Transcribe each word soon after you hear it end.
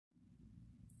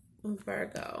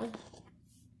Virgo.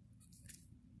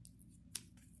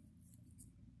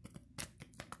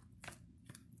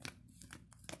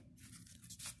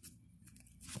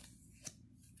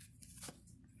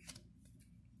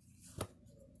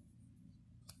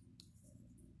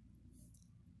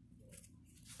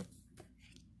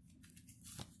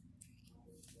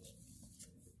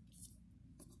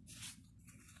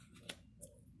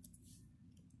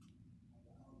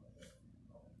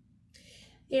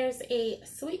 There's a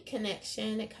sweet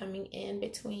connection coming in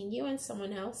between you and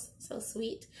someone else, so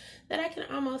sweet that I can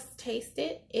almost taste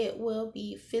it. It will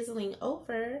be fizzling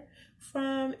over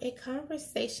from a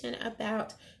conversation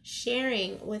about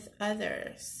sharing with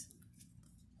others.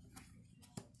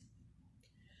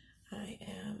 I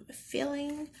am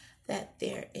feeling that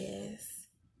there is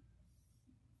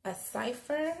a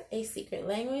cipher, a secret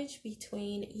language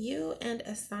between you and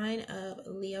a sign of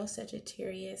Leo,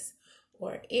 Sagittarius,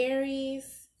 or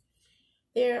Aries.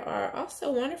 There are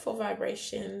also wonderful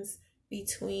vibrations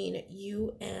between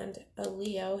you and a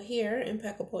Leo here,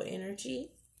 impeccable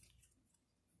energy.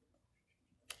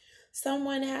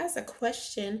 Someone has a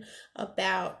question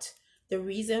about the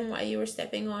reason why you were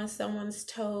stepping on someone's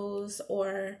toes,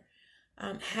 or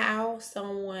how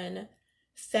someone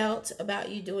felt about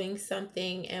you doing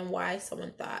something and why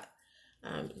someone thought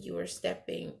you were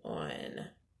stepping on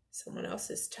someone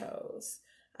else's toes.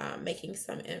 Making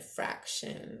some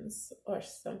infractions or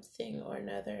something or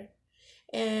another.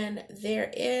 And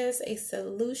there is a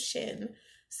solution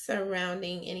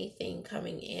surrounding anything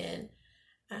coming in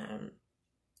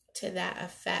to that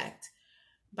effect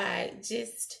by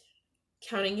just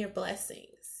counting your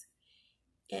blessings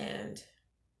and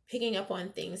picking up on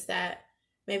things that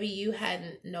maybe you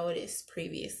hadn't noticed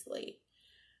previously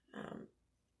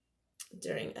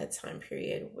during a time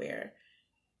period where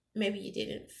maybe you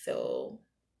didn't feel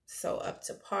so up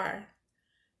to par.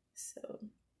 So,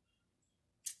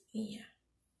 yeah.